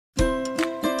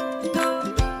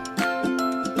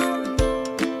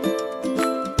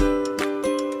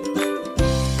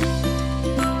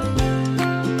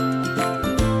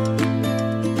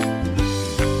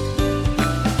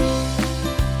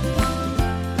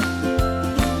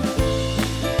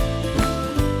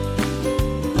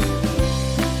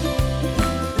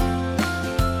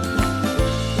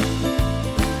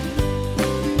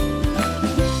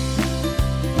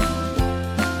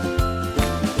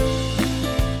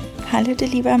Hallo du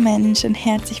lieber Mensch und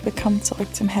herzlich willkommen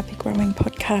zurück zum Happy Growing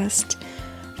Podcast.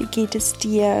 Wie geht es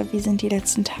dir? Wie sind die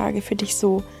letzten Tage für dich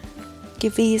so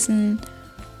gewesen?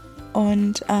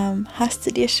 Und hast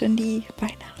du dir schon die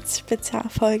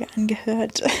Weihnachtsspezialfolge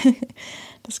angehört?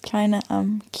 Das kleine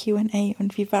Q&A.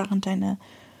 Und wie waren deine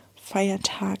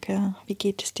Feiertage? Wie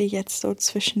geht es dir jetzt so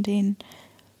zwischen den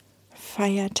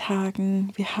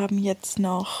Feiertagen? Wir haben jetzt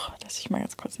noch, lass ich mal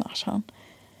ganz kurz nachschauen.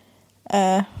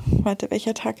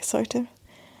 Welcher Tag ist heute?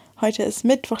 Heute ist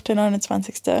Mittwoch, der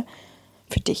 29.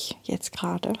 Für dich jetzt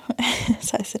gerade.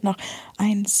 Das heißt, es sind noch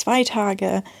 2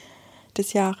 Tage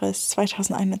des Jahres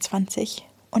 2021.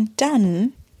 Und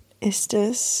dann ist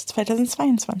es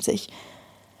 2022.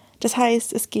 Das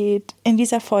heißt, es geht in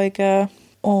dieser Folge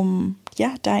um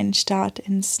deinen Start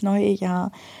ins neue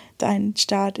Jahr, deinen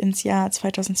Start ins Jahr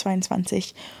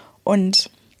 2022.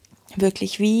 Und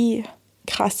wirklich, wie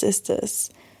krass ist es,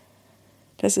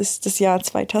 dass es das Jahr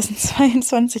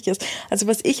 2022 ist. Also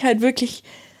was ich halt wirklich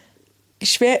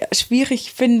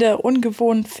schwierig finde,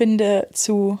 ungewohnt finde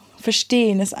zu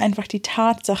verstehen, ist einfach die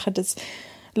Tatsache, dass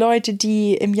Leute,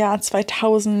 die im Jahr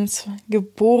 2000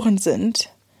 geboren sind,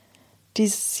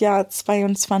 dieses Jahr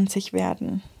 22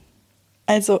 werden.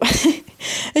 Also,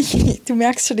 du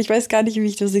merkst schon, ich weiß gar nicht, wie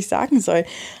ich das sagen soll.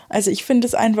 Also ich finde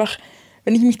es einfach,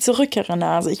 wenn ich mich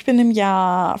zurückerinnere, also ich bin im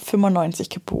Jahr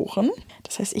 95 geboren.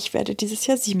 Das heißt, ich werde dieses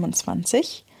Jahr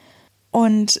 27.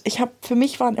 Und für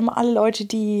mich waren immer alle Leute,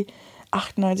 die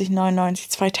 98, 99,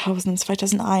 2000,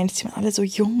 2001, die waren alle so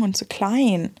jung und so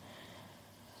klein.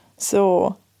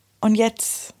 So, und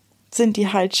jetzt sind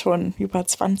die halt schon über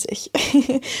 20.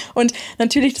 Und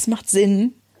natürlich, das macht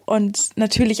Sinn. Und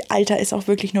natürlich, Alter ist auch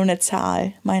wirklich nur eine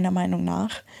Zahl, meiner Meinung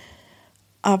nach.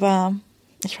 Aber,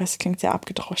 ich weiß, es klingt sehr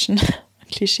abgedroschen,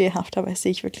 klischeehaft, aber das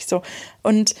sehe ich wirklich so.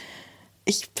 Und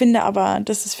ich finde aber,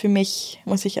 das ist für mich,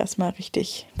 muss ich erstmal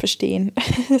richtig verstehen.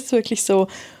 Das ist wirklich so.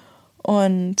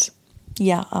 Und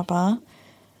ja, aber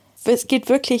es geht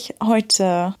wirklich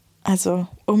heute, also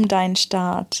um deinen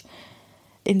Start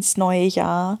ins neue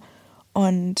Jahr.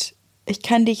 Und ich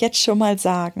kann dir jetzt schon mal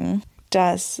sagen,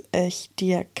 dass ich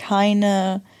dir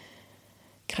keine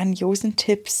grandiosen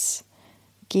Tipps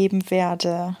geben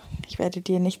werde. Ich werde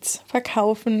dir nichts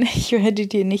verkaufen. Ich werde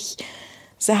dir nicht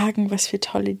sagen, was für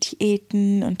tolle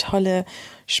Diäten und tolle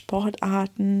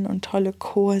Sportarten und tolle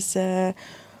Kurse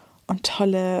und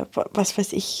tolle, was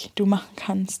weiß ich, du machen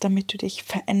kannst, damit du dich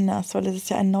veränderst. Weil es ist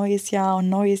ja ein neues Jahr und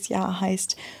neues Jahr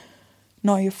heißt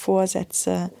neue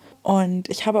Vorsätze. Und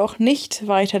ich habe auch nicht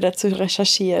weiter dazu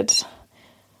recherchiert,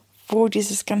 wo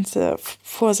dieses ganze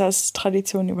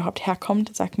Vorsatztradition überhaupt herkommt.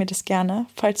 Sag mir das gerne,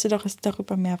 falls du doch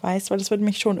darüber mehr weißt, weil das würde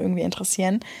mich schon irgendwie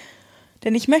interessieren.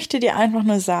 Denn ich möchte dir einfach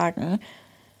nur sagen,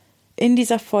 in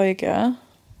dieser Folge,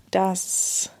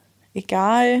 dass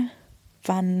egal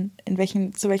wann,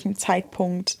 zu welchem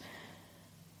Zeitpunkt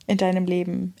in deinem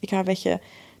Leben, egal welche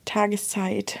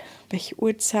Tageszeit, welche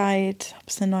Uhrzeit, ob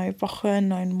es eine neue Woche, ein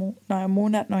neuer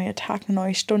Monat, neuer Tag, eine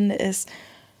neue Stunde ist,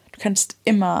 du kannst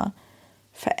immer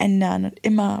verändern und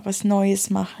immer was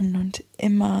Neues machen und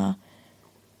immer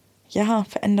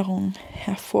Veränderung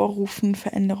hervorrufen,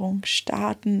 Veränderung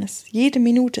starten. Jede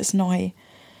Minute ist neu.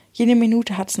 Jede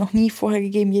Minute hat es noch nie vorher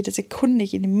gegeben. Jede Sekunde,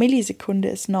 jede Millisekunde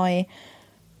ist neu.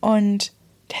 Und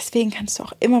deswegen kannst du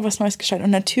auch immer was Neues gestalten.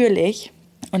 Und natürlich,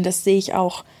 und das sehe ich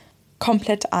auch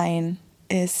komplett ein,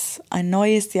 ist ein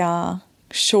neues Jahr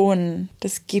schon,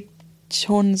 das gibt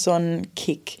schon so einen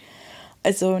Kick.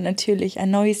 Also natürlich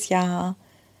ein neues Jahr.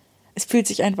 Es fühlt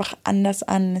sich einfach anders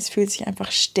an, es fühlt sich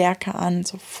einfach stärker an,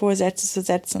 so Vorsätze zu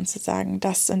setzen und zu sagen,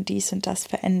 das und dies und das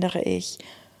verändere ich.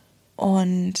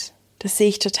 Und das sehe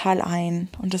ich total ein.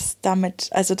 Und das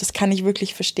kann ich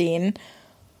wirklich verstehen.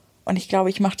 Und ich glaube,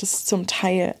 ich mache das zum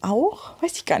Teil auch.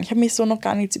 Weiß ich gar nicht, ich habe mir so noch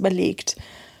gar nichts überlegt.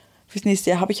 Fürs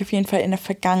nächste Jahr habe ich auf jeden Fall in der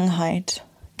Vergangenheit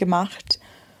gemacht.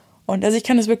 Und also ich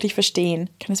kann das wirklich verstehen,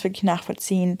 kann das wirklich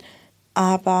nachvollziehen.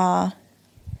 Aber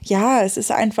ja, es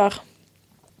ist einfach,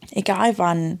 egal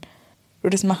wann du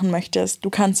das machen möchtest, du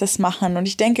kannst das machen. Und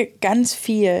ich denke ganz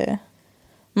viel,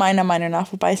 meiner Meinung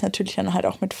nach, wobei es natürlich dann halt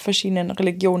auch mit verschiedenen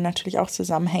Religionen natürlich auch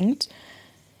zusammenhängt.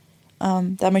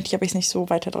 Da möchte ich aber jetzt nicht so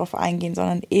weiter drauf eingehen,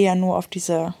 sondern eher nur auf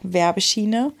diese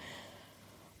Werbeschiene.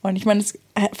 Und ich meine,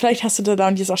 vielleicht hast du da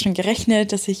und jetzt auch schon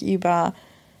gerechnet, dass ich über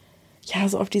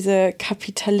so auf diese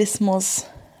Kapitalismus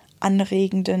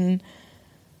anregenden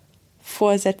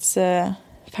Vorsätze,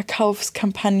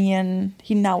 Verkaufskampagnen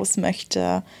hinaus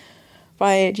möchte,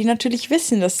 weil die natürlich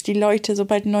wissen, dass die Leute,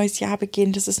 sobald ein neues Jahr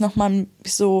beginnt, das ist nochmal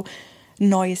so ein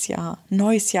neues Jahr.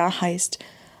 Neues Jahr heißt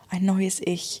ein neues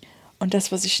Ich. Und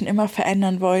das, was ich schon immer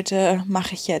verändern wollte,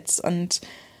 mache ich jetzt. Und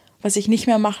was ich nicht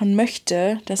mehr machen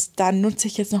möchte, da nutze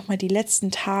ich jetzt nochmal die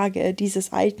letzten Tage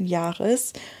dieses alten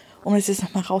Jahres, um es jetzt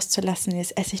nochmal rauszulassen.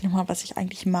 Jetzt esse ich nochmal, was ich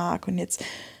eigentlich mag, und jetzt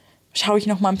schaue ich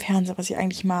nochmal im Fernsehen, was ich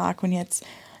eigentlich mag, und jetzt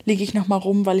liege ich nochmal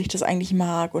rum, weil ich das eigentlich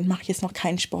mag, und mache jetzt noch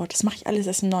keinen Sport. Das mache ich alles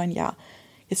erst im neuen Jahr.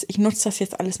 Ich nutze das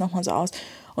jetzt alles nochmal so aus.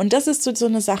 Und das ist so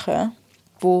eine Sache,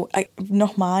 wo,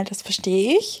 nochmal, das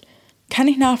verstehe ich, kann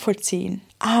ich nachvollziehen.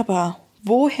 Aber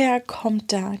woher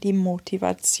kommt da die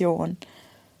Motivation?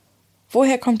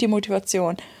 Woher kommt die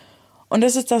Motivation? Und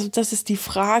das ist die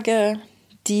Frage,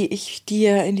 die ich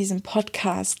dir in diesem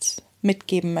Podcast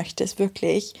mitgeben möchte, ist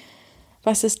wirklich,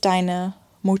 was ist deine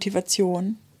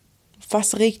Motivation?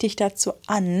 Was regt dich dazu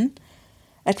an,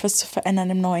 etwas zu verändern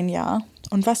im neuen Jahr?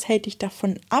 Und was hält dich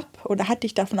davon ab oder hat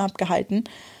dich davon abgehalten,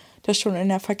 das schon in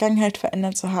der Vergangenheit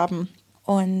verändert zu haben?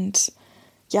 Und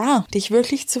ja, dich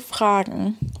wirklich zu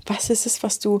fragen, was ist es,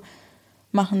 was du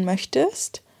machen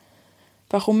möchtest?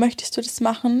 Warum möchtest du das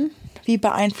machen? Wie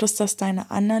beeinflusst das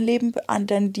deine anderen an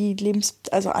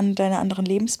deine anderen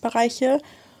Lebensbereiche?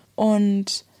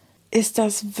 Und ist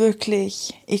das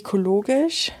wirklich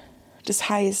ökologisch? Das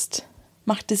heißt,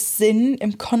 macht es Sinn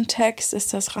im Kontext?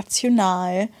 Ist das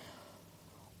rational?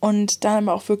 Und dann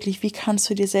aber auch wirklich, wie kannst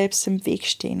du dir selbst im Weg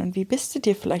stehen? Und wie bist du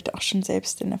dir vielleicht auch schon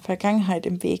selbst in der Vergangenheit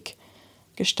im Weg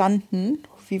gestanden?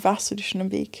 Wie warst du dir schon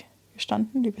im Weg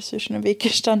gestanden? Wie bist du schon im Weg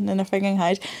gestanden in der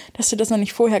Vergangenheit, dass du das noch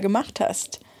nicht vorher gemacht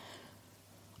hast?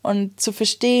 Und zu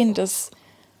verstehen, dass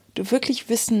du wirklich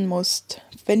wissen musst,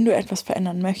 wenn du etwas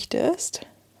verändern möchtest,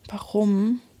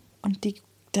 warum, und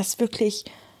das wirklich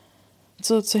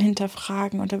so zu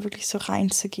hinterfragen und da wirklich so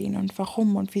reinzugehen und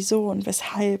warum und wieso und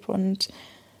weshalb und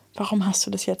warum hast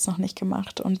du das jetzt noch nicht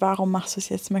gemacht und warum machst du es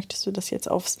jetzt, möchtest du das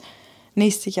jetzt aufs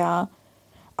nächste Jahr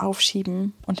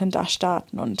aufschieben und dann da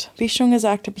starten. Und wie ich schon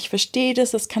gesagt habe, ich verstehe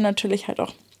das, das kann natürlich halt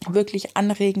auch wirklich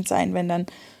anregend sein, wenn dann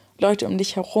Leute um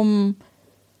dich herum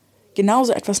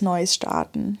genauso etwas Neues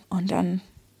starten und dann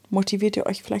motiviert ihr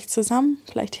euch vielleicht zusammen,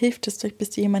 vielleicht hilft es euch,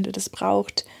 bis jemand, der das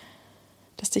braucht,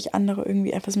 dass dich andere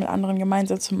irgendwie etwas mit anderen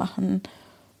gemeinsam zu machen.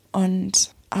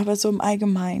 Aber so im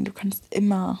Allgemeinen, du kannst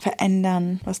immer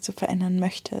verändern, was du verändern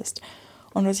möchtest.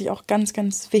 Und was ich auch ganz,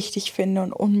 ganz wichtig finde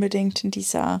und unbedingt in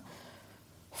dieser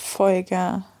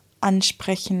Folge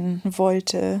ansprechen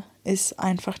wollte, ist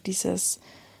einfach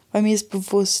weil mir ist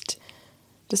bewusst,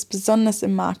 dass besonders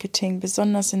im Marketing,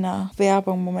 besonders in der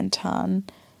Werbung momentan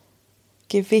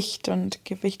Gewicht und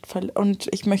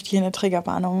ich möchte hier eine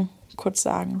Triggerwarnung kurz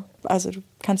sagen. Also du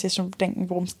kannst jetzt schon denken,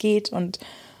 worum es geht und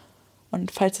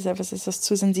falls es etwas ist, das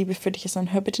zu sensibel für dich ist,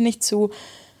 dann hör bitte nicht zu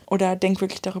oder denk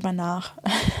wirklich darüber nach.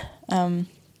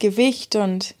 Gewicht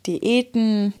und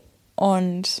Diäten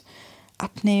und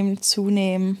Abnehmen,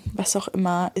 Zunehmen, was auch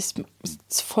immer, ist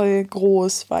voll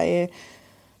groß, weil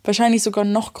wahrscheinlich sogar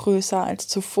noch größer als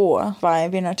zuvor,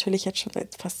 weil wir natürlich jetzt schon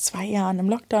seit fast 2 Jahren im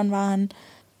Lockdown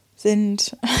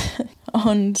sind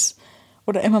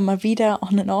oder immer mal wieder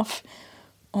on and off.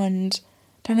 Und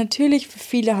dann natürlich für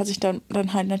viele hat sich dann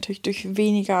halt natürlich durch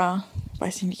weniger,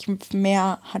 weiß ich nicht,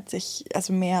 mehr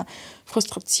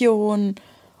Frustration,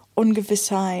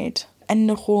 Ungewissheit,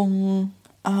 Änderungen,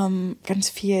 ganz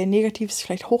viel Negatives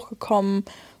vielleicht hochgekommen,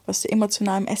 was zu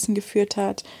emotionalem Essen geführt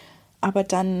hat, aber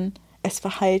dann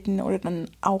Essverhalten oder dann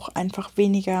auch einfach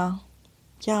weniger,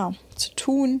 zu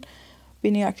tun,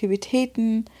 weniger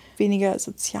Aktivitäten, weniger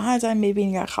sozial sein,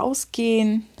 weniger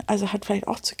rausgehen, also hat vielleicht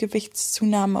auch zur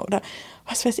Gewichtszunahme oder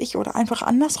was weiß ich, oder einfach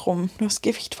andersrum. Du hast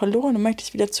Gewicht verloren und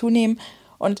möchtest wieder zunehmen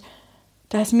und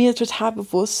da ist mir total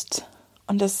bewusst,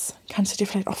 und das kannst du dir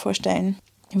vielleicht auch vorstellen,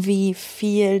 wie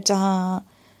viel da,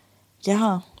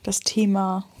 das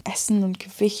Thema Essen und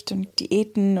Gewicht und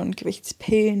Diäten und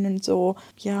Gewichtspillen und so,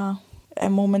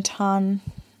 momentan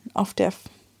auf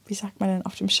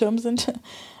dem Schirm sind,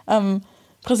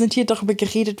 präsentiert, darüber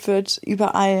geredet wird,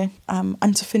 überall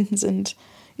anzufinden sind,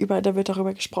 überall da wird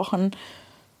darüber gesprochen.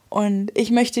 Und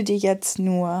ich möchte dir jetzt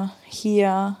nur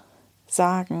hier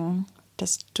sagen,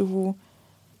 dass du,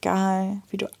 egal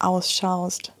wie du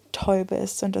ausschaust, toll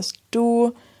bist und dass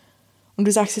du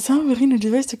sagst jetzt, Verena,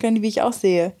 du weißt doch gar nicht, wie ich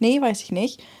aussehe. Nee, weiß ich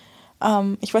nicht.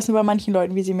 Ich weiß nur bei manchen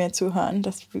Leuten, wie sie mir zuhören,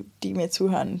 die mir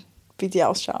zuhören, wie sie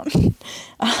ausschauen.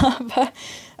 Aber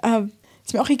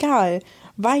ist mir auch egal,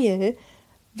 weil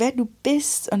wer du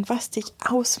bist und was dich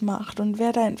ausmacht und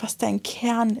was dein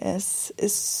Kern ist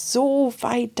so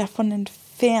weit davon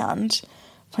entfernt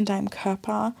von deinem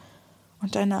Körper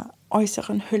und deiner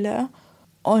äußeren Hülle.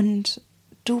 Und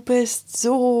du bist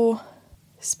so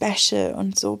special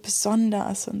und so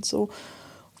besonders und so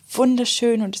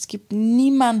wunderschön und es gibt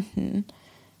niemanden,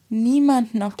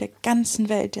 niemanden auf der ganzen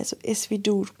Welt, der so ist wie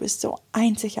du. Du bist so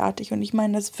einzigartig und ich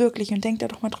meine das wirklich und denk da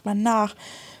doch mal drüber nach.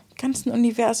 Im ganzen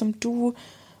Universum, du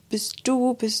bist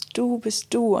du, bist du,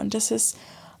 bist du und das ist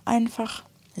einfach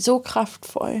so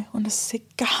kraftvoll und es ist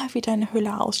egal, wie deine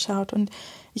Hülle ausschaut und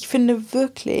ich finde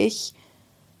wirklich,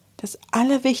 das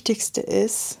Allerwichtigste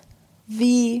ist,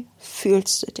 wie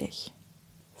fühlst du dich?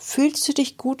 Fühlst du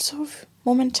dich gut so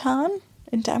momentan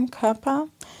in deinem Körper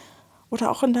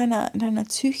oder auch in deiner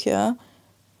Psyche?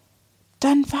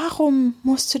 Dann warum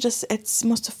musst du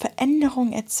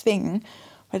Veränderung erzwingen,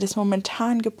 weil das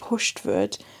momentan gepusht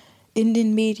wird in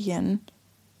den Medien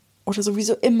oder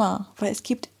sowieso immer, weil es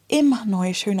gibt immer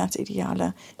neue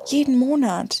Schönheitsideale. Jeden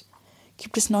Monat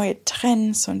gibt es neue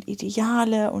Trends und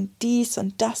Ideale und dies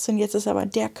und das und jetzt ist aber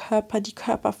der Körper, die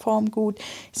Körperform gut,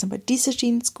 jetzt sind aber diese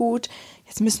Jeans gut,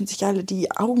 jetzt müssen sich alle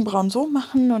die Augenbrauen so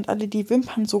machen und alle die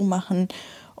Wimpern so machen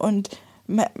und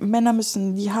Männer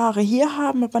müssen die Haare hier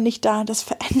haben, aber nicht da, das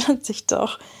verändert sich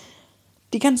doch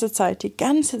die ganze Zeit.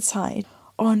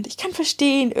 Und ich kann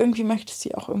verstehen, irgendwie möchtest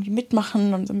du auch irgendwie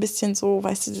mitmachen und so ein bisschen so,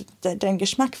 weißt du, dein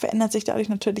Geschmack verändert sich dadurch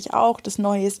natürlich auch, dass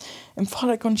Neues im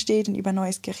Vordergrund steht und über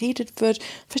Neues geredet wird.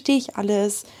 Verstehe ich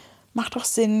alles, macht doch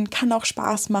Sinn, kann auch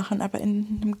Spaß machen, aber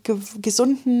in einem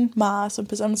gesunden Maß und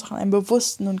besonders auch in einem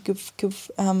bewussten und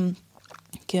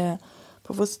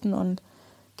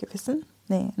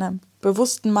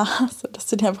bewussten Maß, dass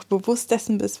du dir einfach bewusst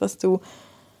dessen bist, was du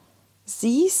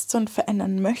siehst und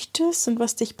verändern möchtest und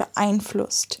was dich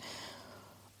beeinflusst.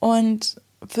 Und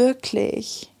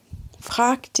wirklich,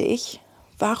 frag dich,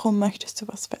 warum möchtest du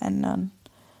was verändern?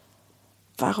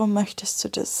 Warum möchtest du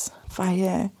das?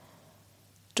 Weil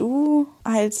du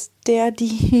als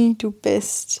die du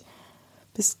bist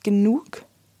genug,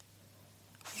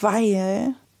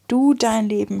 weil du dein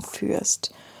Leben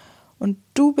führst. Und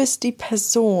du bist die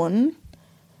Person,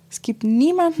 es gibt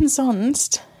niemanden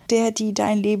sonst, die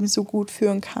dein Leben so gut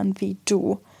führen kann wie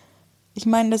du. Ich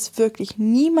meine das wirklich,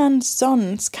 niemand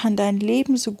sonst kann dein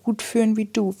Leben so gut führen wie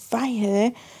du,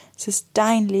 weil es ist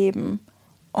dein Leben.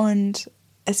 Und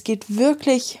es geht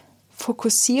wirklich,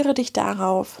 fokussiere dich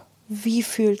darauf, wie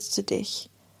fühlst du dich?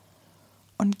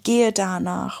 Und gehe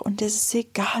danach. Und es ist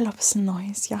egal, ob es ein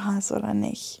neues Jahr ist oder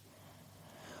nicht.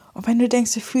 Und wenn du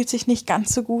denkst, du fühlst dich nicht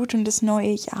ganz so gut und das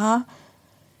neue Jahr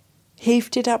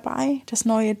hilft dir dabei, das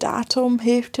neue Datum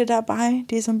hilft dir dabei,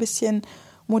 dir so ein bisschen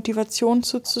Motivation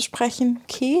zuzusprechen.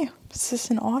 Okay, das ist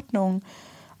in Ordnung.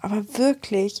 Aber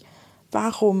wirklich,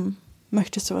 warum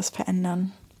möchtest du was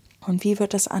verändern? Und wie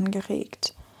wird das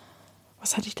angeregt?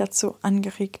 Was hat dich dazu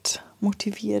angeregt,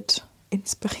 motiviert,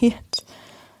 inspiriert?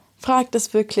 Frag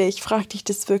dich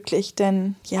das wirklich,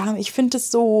 denn ja, ich finde es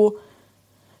so,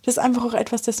 das ist einfach auch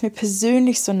etwas, das mir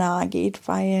persönlich so nahe geht,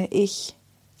 weil ich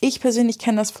persönlich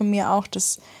kenne das von mir auch,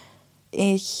 dass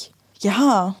ich,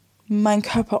 meinen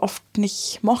Körper oft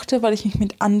nicht mochte, weil ich mich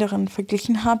mit anderen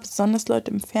verglichen habe, besonders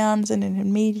Leute im Fernsehen, in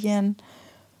den Medien.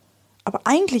 Aber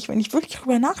eigentlich, wenn ich wirklich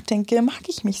drüber nachdenke, mag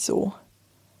ich mich so.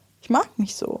 Ich mag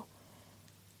mich so.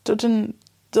 Und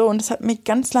das hat mir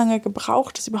ganz lange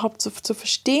gebraucht, das überhaupt zu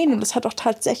verstehen. Und das hat auch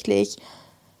tatsächlich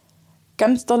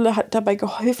ganz dolle dabei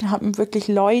geholfen, haben wirklich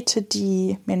Leute,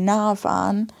 die mir nahe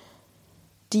waren,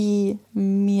 die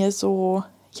mir so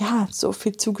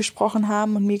viel zugesprochen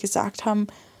haben und mir gesagt haben,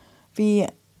 wie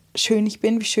schön ich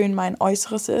bin, wie schön mein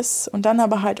Äußeres ist. Und dann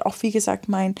aber halt auch, wie gesagt,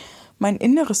 mein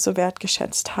Inneres so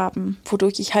wertgeschätzt haben,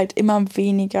 wodurch ich halt immer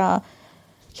weniger,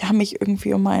 mich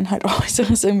irgendwie um mein halt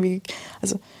Äußeres irgendwie,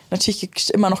 also natürlich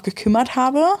immer noch gekümmert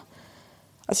habe.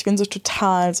 Also ich bin so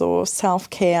total so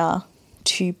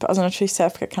Self-Care-Typ. Also natürlich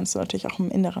Self-Care kannst du natürlich auch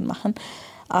im Inneren machen.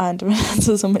 Und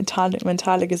so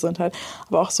mentale Gesundheit,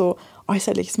 aber auch so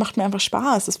äußerlich. Es macht mir einfach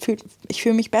Spaß. Ich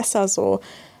fühle mich besser so.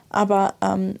 Aber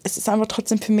es ist einfach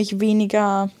trotzdem für mich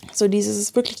weniger so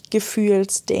dieses wirklich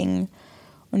Gefühlsding.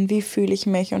 Und wie fühle ich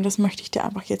mich? Und das möchte ich dir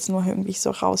einfach jetzt nur irgendwie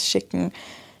so rausschicken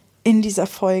in dieser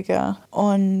Folge.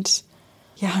 Und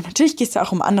ja, natürlich geht es ja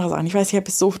auch um andere Sachen. Ich weiß, ich habe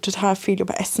jetzt so total viel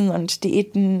über Essen und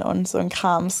Diäten und so ein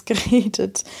Krams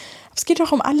geredet. Aber es geht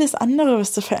auch um alles andere,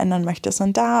 was du verändern möchtest.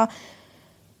 Und da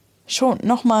schon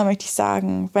nochmal möchte ich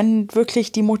sagen, wenn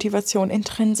wirklich die Motivation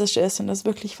intrinsisch ist und das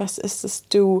wirklich was ist, dass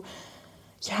du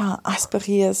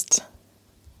aspirierst,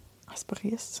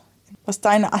 was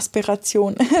deine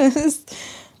Aspiration ist,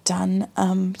 dann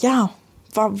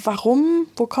warum,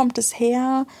 wo kommt es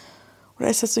her? Oder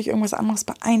ist das durch irgendwas anderes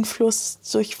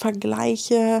beeinflusst, durch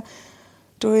Vergleiche,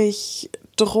 durch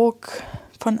Druck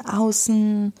von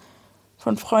außen,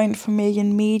 von Freunden,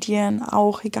 Familien, Medien,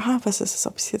 auch egal was es ist,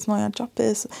 ob es jetzt ein neuer Job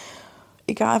ist,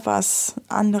 egal was,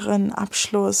 anderen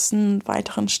Abschluss, einen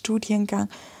weiteren Studiengang,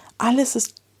 alles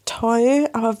ist toll,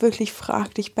 aber wirklich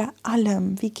frag dich bei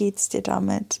allem, wie geht's dir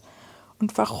damit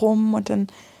und warum? Und dann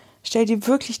stell dir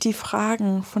wirklich die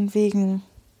Fragen von wegen,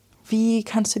 wie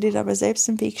kannst du dir dabei selbst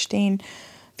im Weg stehen?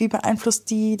 Wie beeinflusst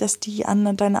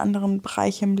deine anderen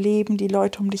Bereiche im Leben, die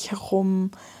Leute um dich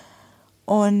herum?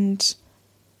 Und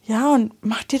ja, und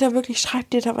schreib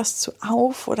dir da was zu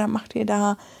auf oder mach dir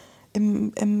da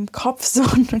im Kopf so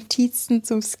Notizen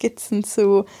zu, Skizzen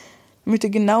zu, damit du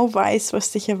genau weißt,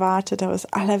 was dich erwartet. Aber das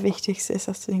Allerwichtigste ist,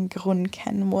 dass du den Grund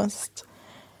kennen musst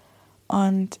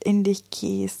und in dich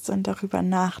gehst und darüber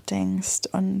nachdenkst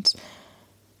und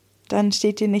dann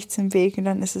steht dir nichts im Weg und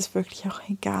dann ist es wirklich auch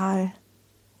egal,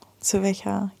 zu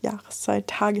welcher Jahreszeit,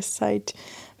 Tageszeit,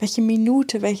 welche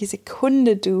Minute, welche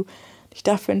Sekunde du dich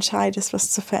dafür entscheidest,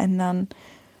 was zu verändern.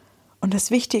 Und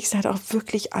das Wichtigste hat auch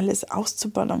wirklich alles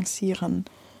auszubalancieren.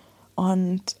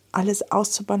 Und alles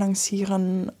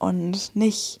auszubalancieren und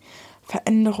nicht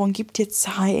Veränderung. Gib dir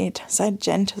Zeit, sei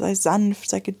gentle, sei sanft,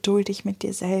 sei geduldig mit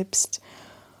dir selbst.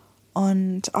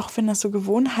 Und auch wenn das so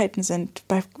Gewohnheiten sind,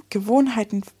 bei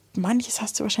Gewohnheiten, manches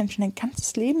hast du wahrscheinlich schon dein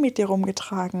ganzes Leben mit dir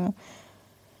rumgetragen.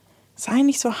 Sei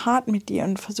nicht so hart mit dir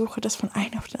und versuche das von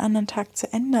einem auf den anderen Tag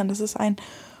zu ändern. Das ist ein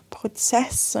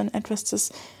Prozess und etwas,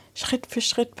 das Schritt für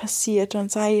Schritt passiert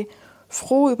und sei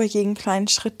froh über jeden kleinen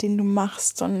Schritt, den du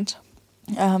machst und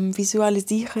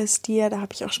visualisiere es dir. Da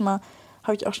habe ich auch schon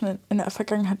in der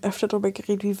Vergangenheit öfter darüber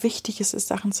geredet, wie wichtig es ist,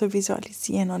 Sachen zu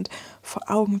visualisieren und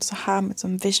vor Augen zu haben mit so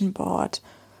einem Vision Board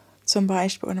zum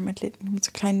Beispiel oder mit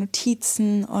so kleinen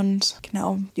Notizen und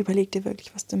genau, überleg dir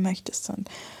wirklich, was du möchtest und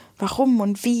warum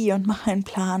und wie und mach einen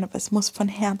Plan, aber es muss von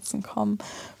Herzen kommen,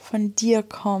 von dir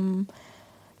kommen.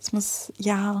 Es muss,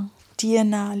 dir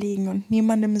naheliegen und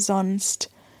niemandem sonst.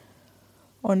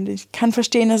 Und ich kann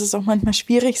verstehen, dass es auch manchmal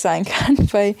schwierig sein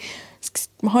kann, weil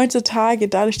heutzutage,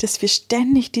 dadurch, dass wir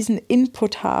ständig diesen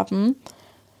Input haben,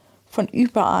 von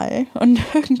überall und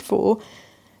irgendwo,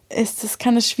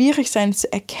 kann es schwierig sein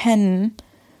zu erkennen,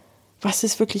 was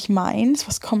ist wirklich meins,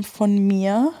 was kommt von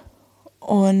mir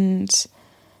und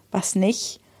was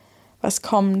nicht. Was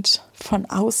kommt von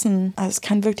außen. Also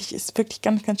ist wirklich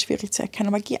ganz, ganz schwierig zu erkennen.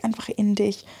 Aber geh einfach in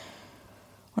dich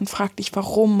und frag dich,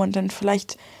 warum. Und dann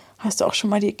vielleicht hast du auch schon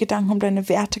mal die Gedanken um deine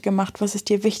Werte gemacht. Was ist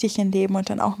dir wichtig im Leben?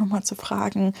 Und dann auch nochmal zu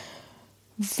fragen,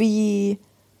 wie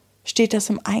steht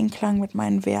das im Einklang mit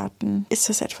meinen Werten? Ist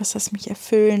das etwas, das mich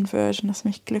erfüllen wird und das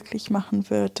mich glücklich machen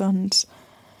wird? Und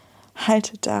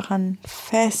halte daran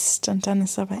fest. Und dann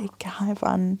ist aber egal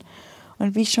wann.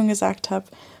 Und wie ich schon gesagt habe,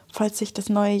 falls sich das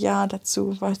neue Jahr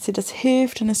falls dir das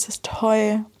hilft, dann ist das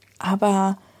toll.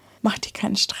 Aber mach dir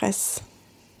keinen Stress.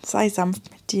 Sei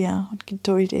sanft mit dir und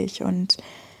geduldig. Und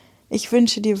ich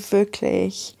wünsche dir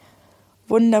wirklich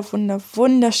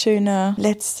wunderschöne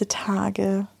letzte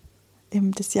Tage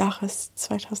des Jahres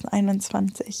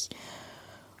 2021.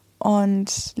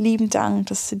 Und lieben Dank,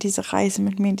 dass du diese Reise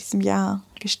mit mir in diesem Jahr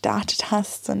gestartet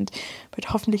hast und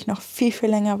wird hoffentlich noch viel, viel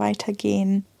länger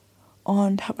weitergehen.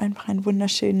 Und hab einfach ein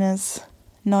wunderschönes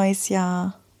neues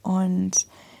Jahr und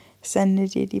sende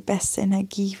dir die beste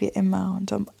Energie wie immer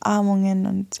und Umarmungen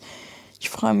und ich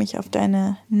freue mich auf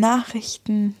deine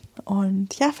Nachrichten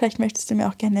und vielleicht möchtest du mir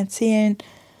auch gerne erzählen,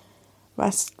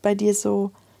 was bei dir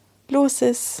so los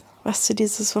ist, was du dir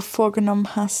so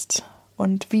vorgenommen hast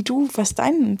und was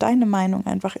deine Meinung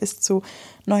einfach ist zu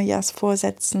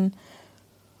Neujahrsvorsätzen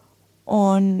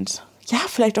und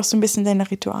vielleicht auch so ein bisschen deine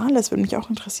Rituale. Das würde mich auch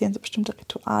interessieren, so bestimmte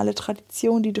Rituale,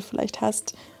 Traditionen, die du vielleicht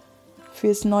hast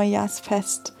fürs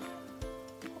Neujahrsfest.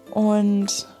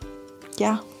 Und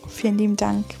vielen lieben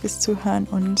Dank fürs Zuhören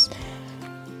und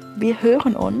wir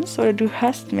hören uns oder du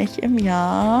hörst mich im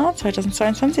Jahr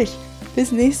 2022.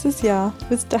 Bis nächstes Jahr.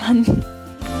 Bis dann.